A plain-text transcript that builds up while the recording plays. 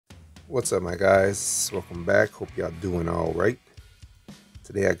What's up, my guys? Welcome back. Hope y'all doing all right.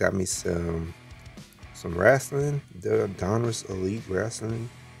 Today I got me some wrestling, the Donruss Elite Wrestling.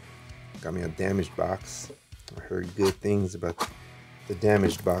 Got me a damaged box. I heard good things about the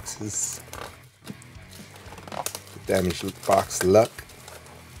damaged boxes. The damaged box luck,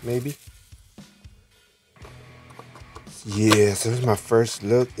 maybe. Yeah, so this is my first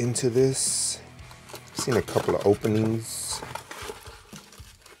look into this. I've seen a couple of openings.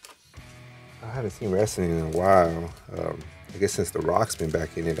 I haven't seen wrestling in a while. I guess since The Rock's been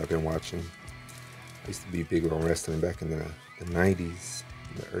back in it, I've been watching. I used to be big on wrestling back in the 90s,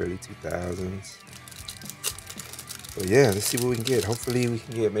 the early 2000s. So yeah, let's see what we can get. Hopefully we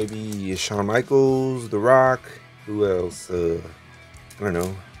can get maybe Shawn Michaels, The Rock, who else? I don't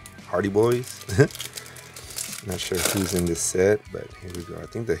know, Hardy Boys. Not sure who's in this set, but here we go. I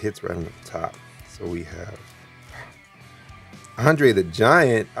think the hit's right on the top. So we have Andre the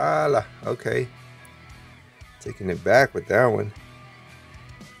Giant. Okay. Taking it back with that one.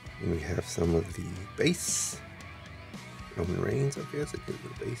 And we have some of the base. Roman Reigns, I guess. It could be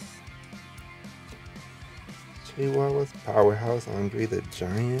the base. Chihuahua's Powerhouse. Andre the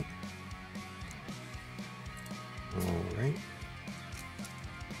Giant. Alright.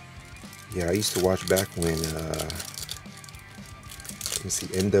 Yeah, I used to watch back when, let me see,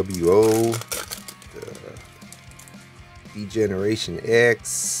 NWO, D-Generation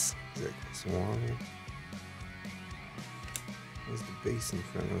X, is that Swan? What's the base in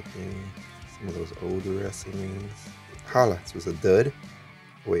front of thing? Some of those older wrestlings. Holla, this was a dud.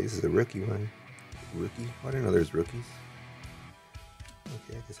 Wait, this is a rookie one. Rookie? Oh, I didn't know there's rookies.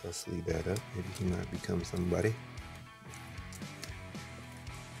 Okay, I guess I'll sleeve that up. Maybe he might become somebody.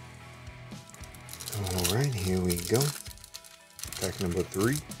 Alright, here we go. Pack number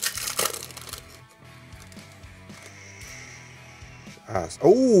 3.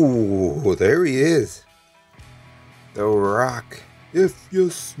 Oh, there he is. The Rock. If you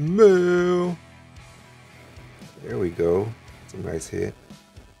smell. There we go. That's a nice hit.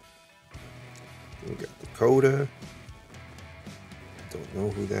 We got Dakota. Don't know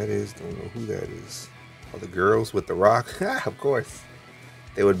who that is. Don't know who that is. All the girls with The Rock. Of course.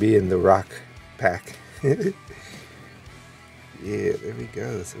 They would be in The Rock pack. Yeah, there we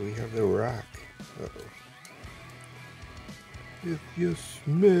go. So we have The Rock. Uh-oh. If you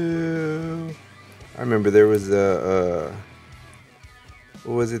smell. I remember there was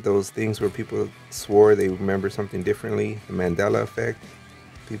what was it? Those things where people swore they remember something differently. The Mandela effect.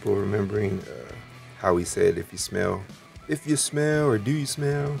 People remembering how he said, "If you smell, or do you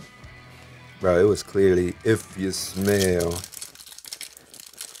smell?" Bro, it was clearly "if you smell."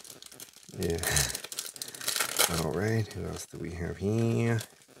 Yeah. All right. Who else do we have here?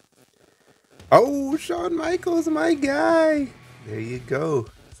 Oh, Shawn Michaels, my guy. There you go.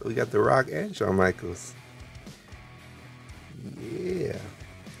 So we got The Rock and Shawn Michaels. Yeah.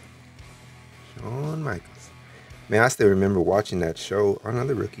 Shawn Michaels. Man, I still remember watching that show.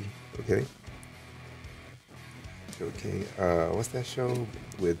 Another rookie. Okay. What's that show?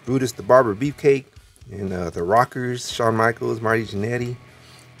 With Brutus the Barber Beefcake and the Rockers, Shawn Michaels, Marty Jannetty.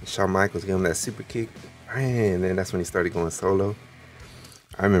 And Shawn Michaels gave him that super kick. Man, then that's when he started going solo.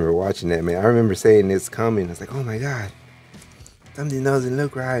 I remember watching that, man. I remember saying it's coming. I was like, oh my God. Something doesn't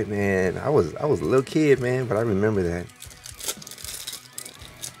look right, man. I was a little kid, man, but I remember that.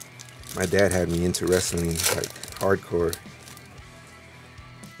 My dad had me into wrestling, like hardcore.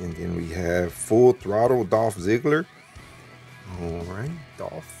 And then we have Full Throttle Dolph Ziggler. Alright,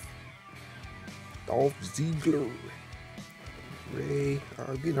 Dolph Ziggler. Ray,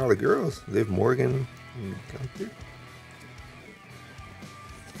 getting all the girls. Liv Morgan and Gunther.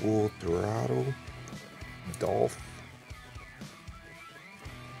 Full Throttle Dolph.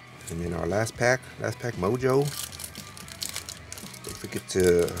 And then our last pack Mojo. Don't forget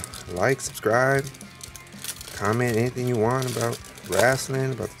to like, subscribe, comment anything you want about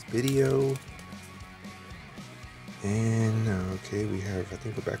wrestling, about this video. And okay, we have, I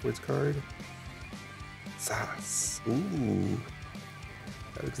think, a backwards card. Sauce. Ooh,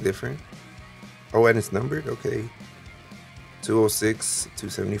 that looks different. Oh, and it's numbered. Okay, 206,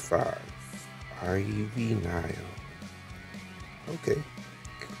 275. Ivy Nile. Okay.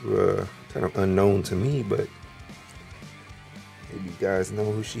 Kind of unknown to me, but maybe you guys know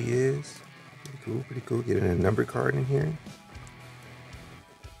who she is. Pretty cool. Getting a number card in here.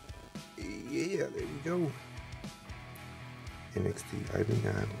 Yeah, there we go. NXT Ivy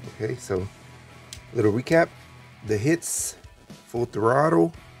Nile. Okay, so little recap. The hits: Full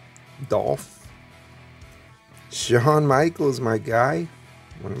Throttle, Dolph, Shawn Michaels, my guy,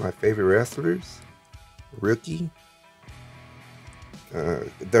 one of my favorite wrestlers, Rookie,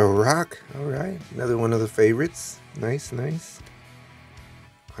 The Rock. All right, another one of the favorites. Nice, nice.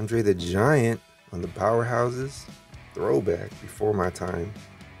 Andre the Giant on the Powerhouses. Throwback before my time.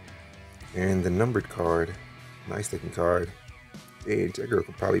 And the numbered card. Nice looking card. Hey, that girl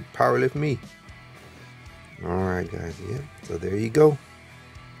could probably powerlift me. Alright guys, yeah. So there you go.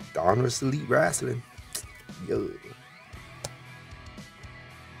 Donruss Elite Wrestling. Yo.